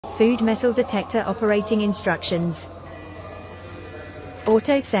Food metal detector operating instructions.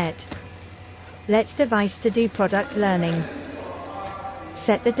 Auto set. Let's device to do product learning.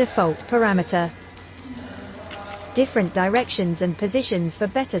 Set the default parameter. Different directions and positions for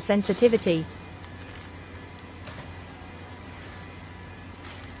better sensitivity.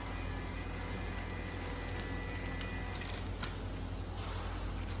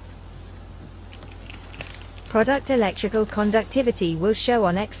 Product electrical conductivity will show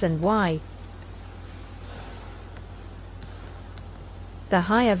on X and Y. The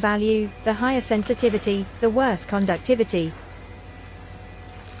higher value, the higher sensitivity, the worse conductivity.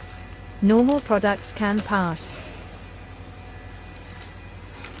 Normal products can pass.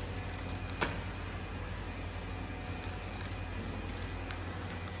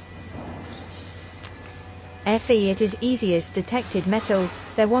 FE it is easiest detected metal,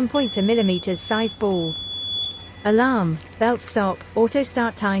 they're 1.2 mm size ball. Alarm, belt stop, auto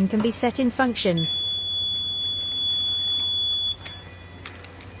start time can be set in function.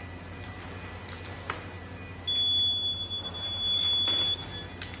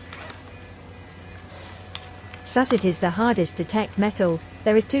 Sus it is the hardest detect metal,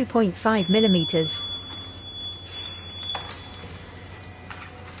 there is 2.5 mm.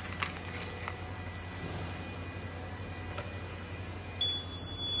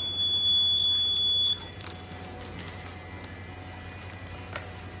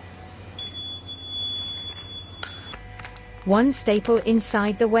 One staple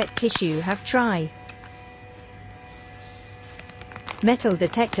inside the wet tissue have try. Metal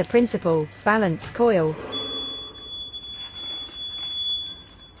detector principle, balance coil.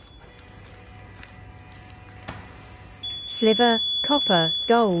 Sliver, copper,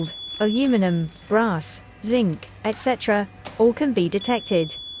 gold, aluminum, brass, zinc, etc., all can be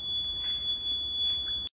detected.